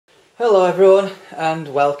Hello everyone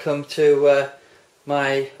and welcome to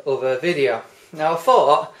my other video. Now I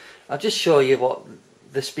thought I'll just show you what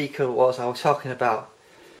the speaker was I was talking about.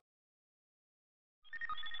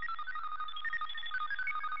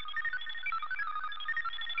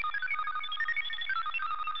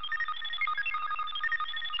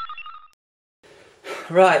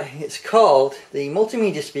 Right, it's called the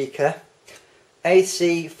multimedia speaker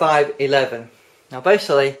ac511. Now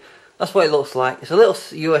basically that's what it looks like. It's a little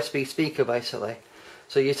USB speaker basically.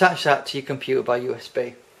 So you attach that to your computer by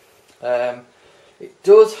USB. It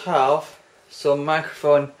does have some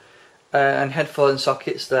microphone and headphone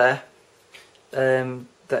sockets there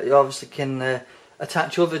that you obviously can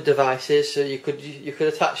attach other devices. So you could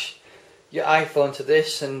attach your iPhone to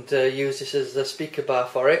this and use this as a speaker bar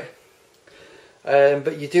for it.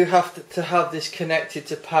 But you do have to have this connected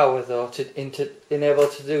to power though to enable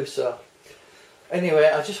to do so. Anyway,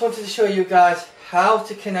 I just wanted to show you guys how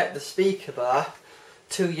to connect the speaker bar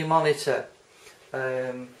to your monitor.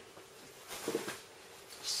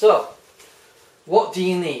 So, what do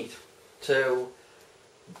you need to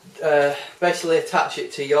basically attach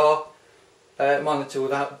it to your monitor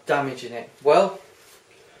without damaging it? Well,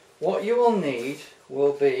 what you will need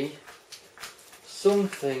will be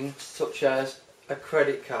something such as a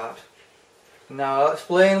credit card. Now I'll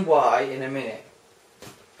explain why in a minute.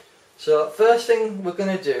 So first thing we're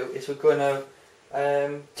going to do is we're going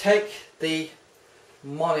to take the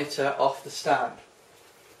monitor off the stand.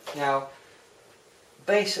 Now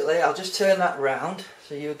basically I'll just turn that round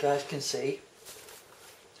so you guys can see.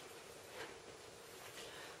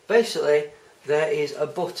 Basically there is a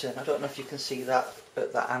button, I don't know if you can see that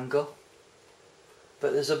at that angle,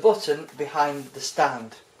 but there's a button behind the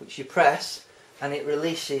stand which you press and it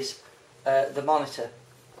releases the monitor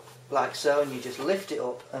like so, and you just lift it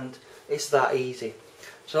up and it's that easy.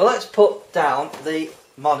 So let's put down the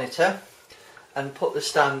monitor and put the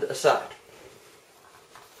stand aside.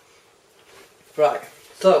 Right,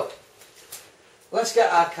 so let's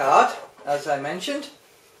get our card as I mentioned,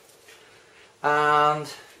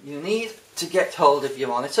 and you need to get hold of your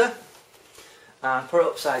monitor and put it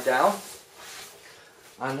upside down,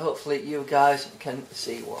 and hopefully you guys can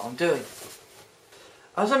see what I'm doing.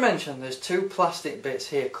 As I mentioned, there's two plastic bits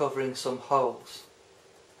here covering some holes.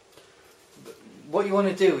 What you want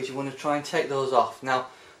to do is you want to try and take those off. Now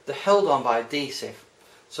they're held on by adhesive,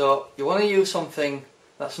 so you want to use something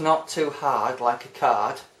that's not too hard like a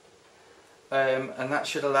card, and that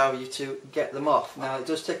should allow you to get them off. Now it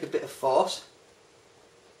does take a bit of force.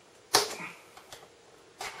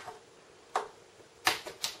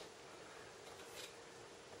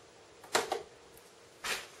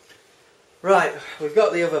 Right, we've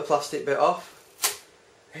got the other plastic bit off.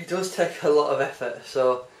 It does take a lot of effort,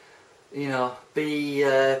 so you know, be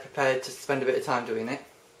prepared to spend a bit of time doing it.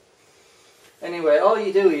 Anyway, all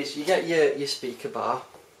you do is you get your speaker bar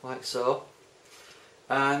like so,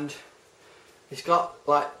 and it's got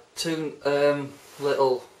like two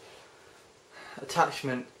little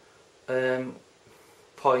attachment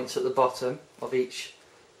points at the bottom of each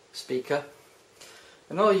speaker,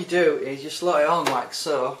 and all you do is you slot it on like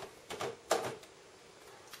so,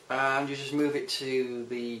 and you just move it to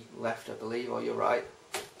the left, I believe, or your right,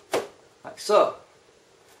 like so,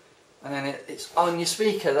 and then it's on your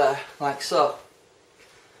speaker there, like so.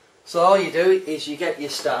 So all you do is you get your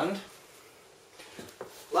stand,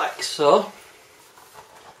 like so.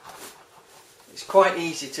 It's quite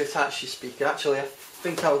easy to attach your speaker. Actually, I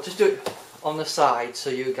think I'll just do it on the side so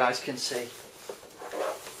you guys can see.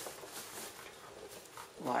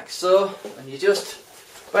 Like so, and you just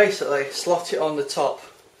basically slot it on the top.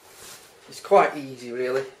 It's quite easy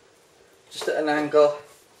really, just at an angle,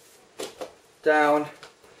 down,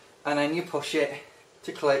 and then you push it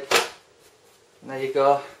to click, and there you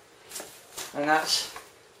go, and that's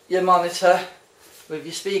your monitor with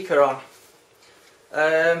your speaker on,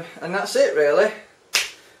 and that's it really.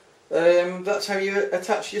 That's how you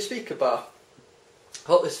attach your speaker bar.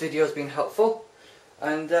 Hope this video has been helpful,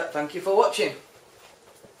 and thank you for watching,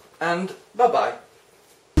 and bye bye.